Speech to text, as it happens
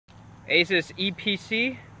Asus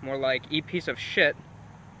eePC, more like e-piece of shit,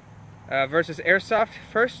 versus Airsoft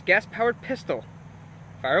first gas-powered pistol.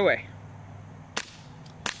 Fire away.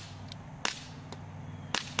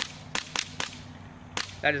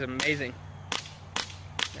 That is amazing.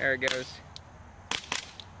 There it goes.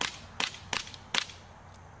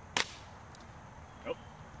 Nope.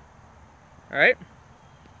 Alright.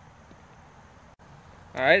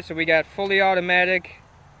 Alright, so we got fully automatic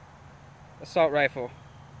assault rifle.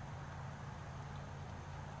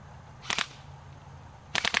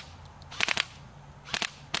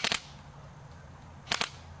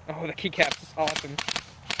 Oh, the keycaps is awesome.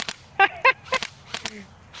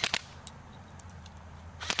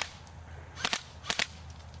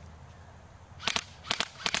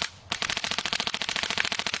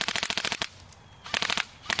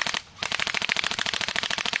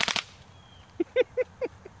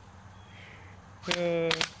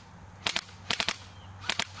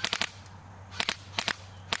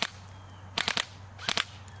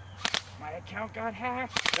 My account got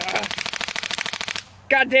hacked.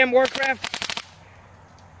 Goddamn Warcraft.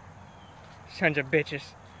 Sons of bitches.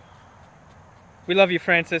 We love you,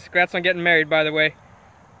 Francis. Congrats on getting married, by the way.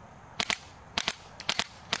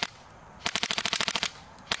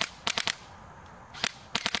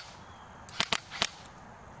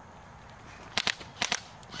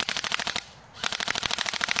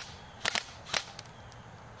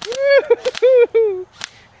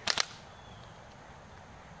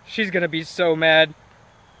 She's gonna be so mad.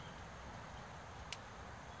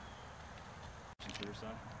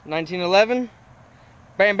 1911.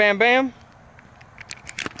 Bam, bam, bam.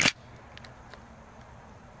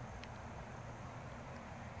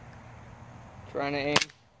 Trying to aim.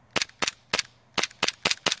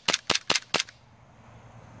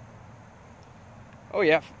 Oh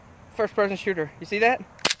yeah, first person shooter. You see that?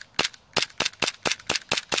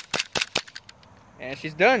 And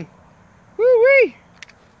she's done. Woo-wee!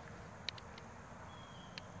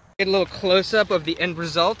 Get a little close-up of the end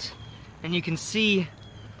result, and you can see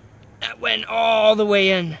that went all the way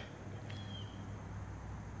in.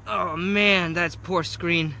 Oh man, that's poor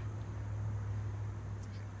screen.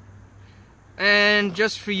 And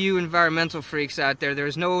just for you environmental freaks out there,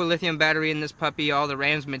 there's no lithium battery in this puppy. All the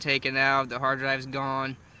RAM's been taken out, the hard drive's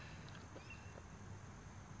gone.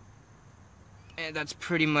 And that's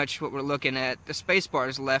pretty much what we're looking at. The space bar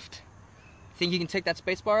is left. Think you can take that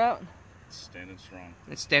space bar out? It's standing strong.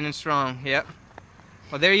 It's standing strong, yep.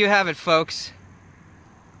 Well, there you have it, folks.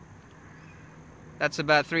 That's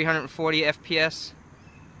about 340 FPS.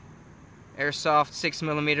 Airsoft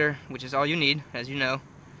 6mm, which is all you need, as you know,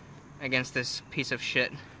 against this piece of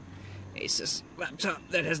shit Asus laptop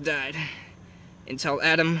that has died. Intel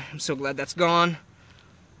Atom, I'm so glad that's gone.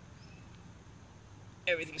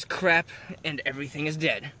 Everything's crap, and everything is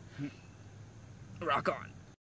dead. Rock on.